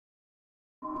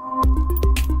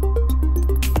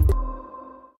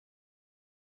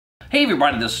Hey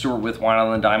everybody, this is Stuart with Wine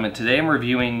Island Diamond. Today I'm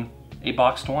reviewing a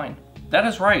boxed wine. That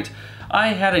is right. I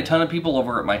had a ton of people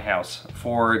over at my house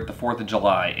for the 4th of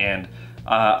July, and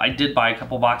I did buy a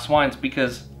couple boxed wines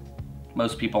because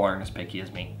most people aren't as picky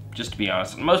as me, just to be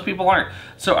honest. Most people aren't.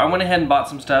 So I went ahead and bought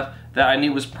some stuff that I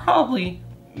knew was probably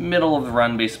middle of the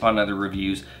run based upon other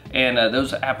reviews, and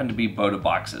those happened to be Bota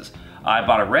Boxes. I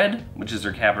bought a red, which is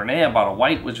their Cabernet, I bought a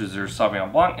white, which was their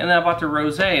Sauvignon Blanc, and then I bought their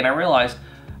Rosé, and I realized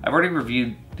I've already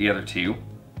reviewed the other two.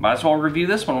 Might as well review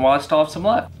this one while I still have some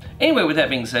left. Anyway, with that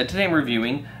being said, today I'm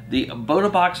reviewing the Bota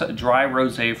Box Dry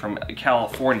Rosé from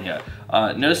California.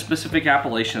 No specific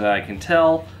appellation that I can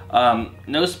tell,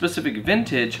 no specific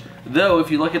vintage, though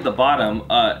if you look at the bottom,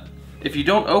 if you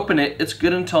don't open it, it's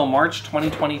good until March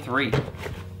 2023.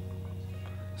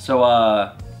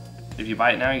 So if you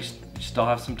buy it now, you still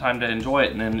have some time to enjoy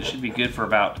it, and then it should be good for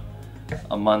about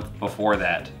a month before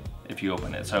that if you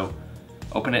open it. So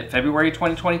open it February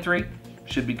 2023,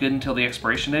 should be good until the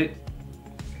expiration date.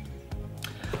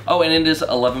 Oh, and it is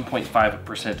 11.5%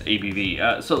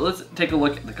 ABV. So let's take a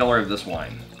look at the color of this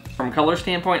wine. From a color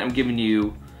standpoint, I'm giving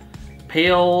you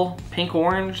pale pink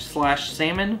orange /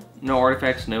 salmon, no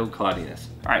artifacts, no cloudiness.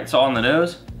 All right, so on the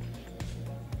nose,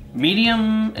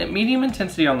 medium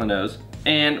intensity on the nose.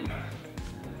 And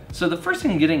so the first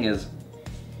thing I'm getting is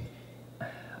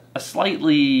a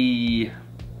slightly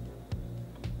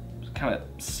kind of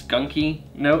skunky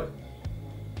note,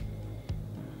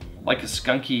 like a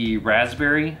skunky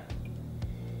raspberry,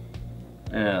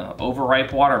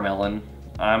 overripe watermelon.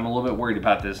 I'm a little bit worried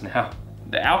about this now.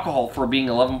 The alcohol, for being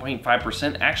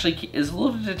 11.5%, actually is a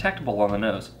little detectable on the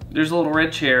nose. There's a little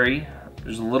red cherry,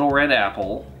 there's a little red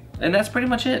apple, and that's pretty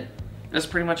much it. That's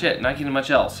pretty much it, not getting much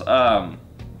else. But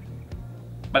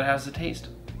how's the taste?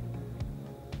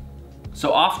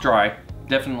 So off dry,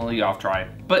 definitely off dry,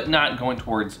 but not going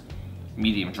towards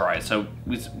medium dry. So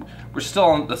we're still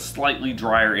on the slightly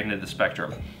drier end of the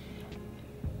spectrum.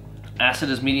 Acid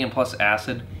is medium plus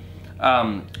acid.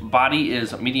 Body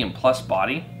is medium plus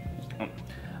body.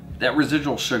 That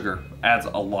residual sugar adds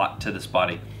a lot to this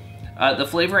body. The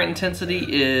flavor intensity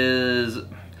is,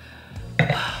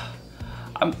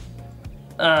 I'm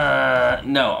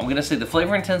gonna say the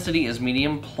flavor intensity is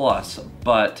medium plus,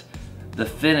 but the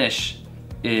finish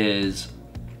is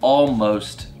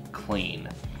almost clean.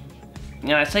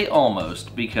 And I say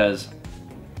almost because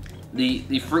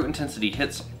the fruit intensity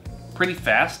hits pretty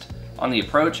fast on the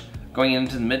approach, going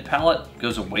into the mid palate,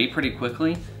 goes away pretty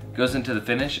quickly, goes into the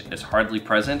finish, is hardly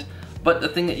present. But the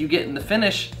thing that you get in the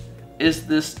finish is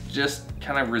this just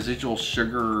kind of residual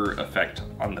sugar effect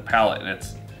on the palate, and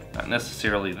it's not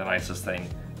necessarily the nicest thing,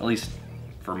 at least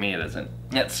for me it isn't.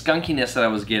 That skunkiness that I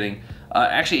was getting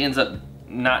actually ends up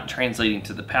not translating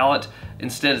to the palate.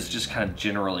 Instead, it's just kind of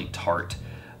generally tart.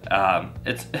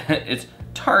 It's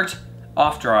tart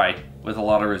off dry with a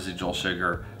lot of residual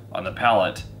sugar on the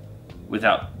palate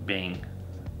without being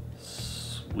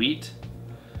sweet.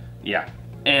 Yeah,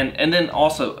 and then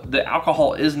also the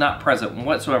alcohol is not present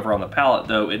whatsoever on the palate,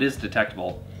 though it is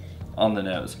detectable on the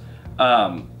nose.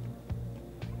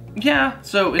 Yeah,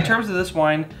 so in terms of this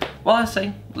wine, well, I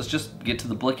say let's just get to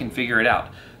the blick and figure it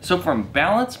out. So from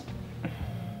balance,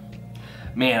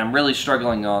 man, I'm really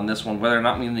struggling on this one, whether or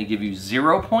not I'm going to give you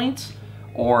 0 points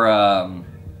or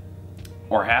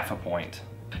half a point.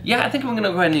 Yeah, I think I'm going to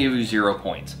go ahead and give you 0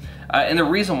 points. And the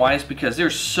reason why is because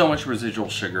there's so much residual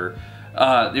sugar.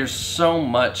 There's so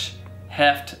much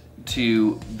heft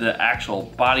to the actual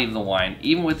body of the wine.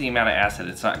 Even with the amount of acid,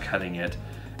 it's not cutting it.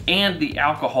 And the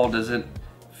alcohol doesn't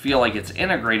feel like it's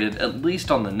integrated, at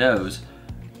least on the nose.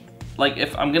 Like,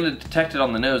 if I'm going to detect it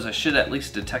on the nose, I should at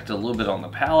least detect it a little bit on the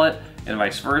palate, and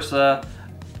vice versa.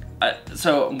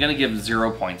 So I'm going to give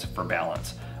 0 points for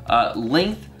balance.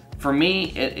 Length, for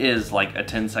me, it is like a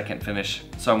 10-second finish,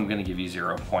 so I'm going to give you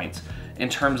 0 points. In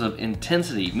terms of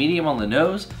intensity, medium on the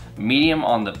nose, medium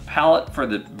on the palate for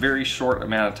the very short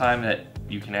amount of time that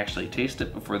you can actually taste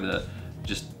it before the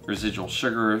just residual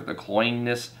sugar, the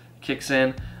cloyingness kicks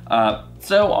in.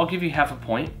 So I'll give you half a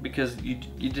point because you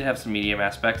did have some medium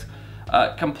aspects.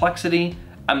 Complexity,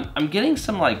 I'm getting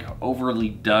some like overly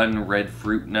done red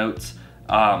fruit notes,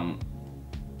 and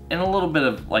a little bit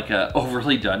of like a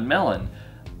overly done melon,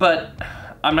 but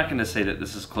I'm not going to say that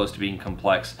this is close to being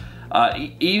complex.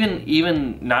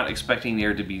 Even not expecting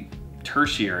there to be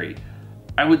tertiary,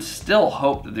 I would still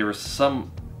hope that there was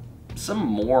some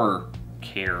more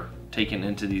care taken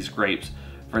into these grapes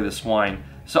for this wine.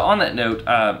 So on that note,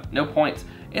 no points.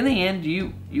 In the end,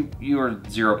 you are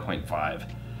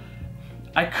 0.5.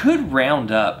 I could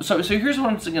round up. So here's what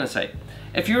I'm gonna say.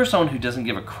 If you're someone who doesn't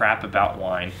give a crap about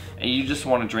wine and you just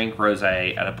want to drink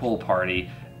rosé at a pool party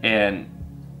and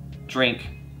drink,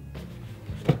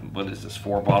 what is this,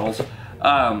 4 bottles?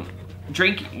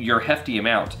 Drink your hefty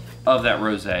amount of that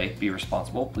rosé, be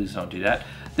responsible, please don't do that,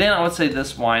 then I would say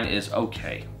this wine is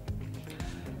okay.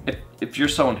 If you're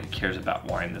someone who cares about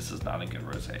wine, this is not a good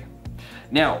rosé.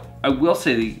 Now, I will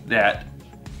say that,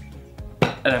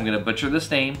 and I'm going to butcher this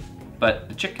name, but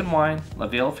the chicken wine, La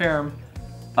Ville Ferrum,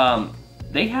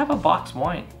 they have a box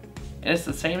wine. And it's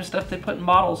the same stuff they put in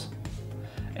bottles.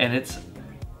 And it's,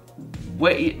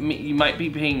 you might be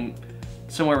paying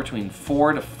somewhere between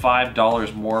 $4 to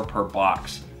 $5 more per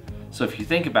box. So if you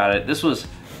think about it, this was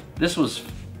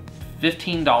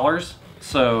 $15,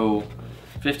 so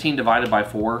 15 divided by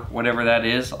 4, whatever that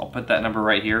is, I'll put that number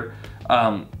right here.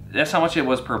 That's how much it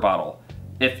was per bottle.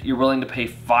 If you're willing to pay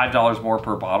 $5 more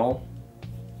per bottle,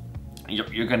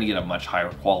 you're gonna get a much higher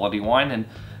quality wine. And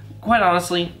quite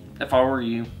honestly, if I were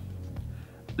you,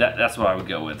 that's what I would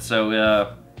go with. So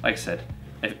like I said,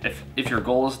 if your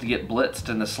goal is to get blitzed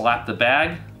and to slap the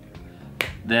bag,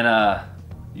 then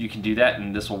you can do that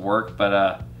and this will work.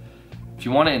 But if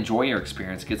you want to enjoy your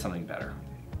experience, get something better.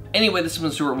 Anyway, this has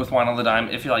been Stuart with Wine on the Dime.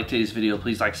 If you liked today's video,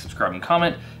 please like, subscribe, and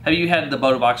comment. Have you had the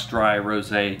Bota Box Dry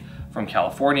Rosé from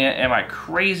California? Am I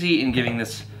crazy in giving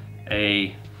this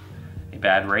a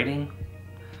bad rating?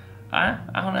 I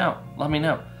don't know. Let me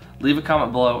know. Leave a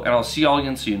comment below, and I'll see y'all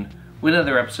again soon with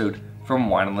another episode from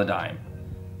Wine on the Dime.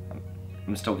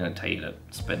 I'm still going to tell you to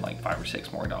spend like $5 or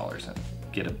 $6 more and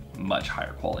get a much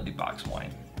higher quality box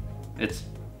wine. It's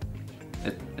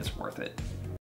worth it.